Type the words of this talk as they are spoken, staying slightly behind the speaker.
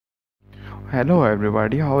Hello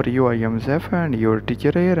everybody, how are you? I am Zef and your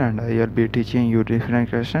teacher here, and I will be teaching you different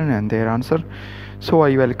questions and their answer. So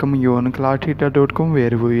I welcome you on classtheta.com where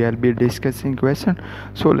we will be discussing question.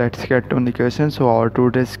 So let's get on the question. So our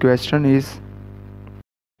today's question is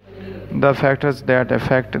the factors that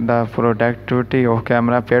affect the productivity of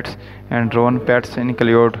camera pets and drone pets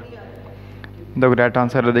include. The correct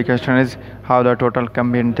answer to the question is how the total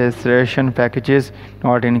compensation packages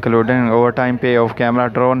not including overtime pay of camera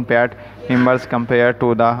drone pet members compared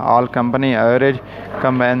to the all company average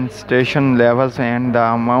compensation levels and the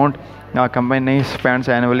amount the company spends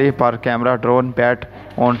annually per camera drone pet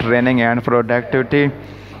on training and productivity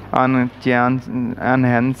on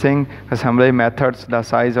enhancing assembly methods, the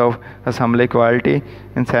size of assembly quality,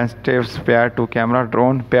 incentives paid to camera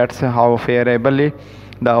drone pets, how favorably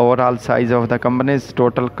the overall size of the company's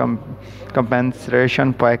total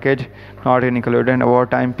compensation package, not including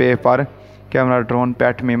overtime pay per camera drone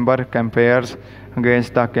pet member, compares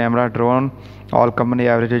against the camera drone all company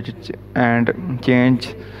averages and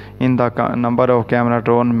change in the number of camera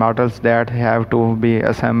drone models that have to be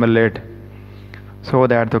assembled. So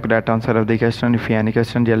that's the correct answer of the question. If you have any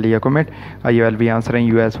question, just leave a comment. I will be answering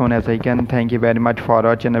you as soon as I can. Thank you very much for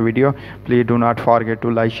watching the video. Please do not forget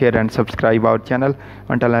to like, share and subscribe our channel.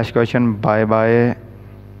 Until next question, bye bye.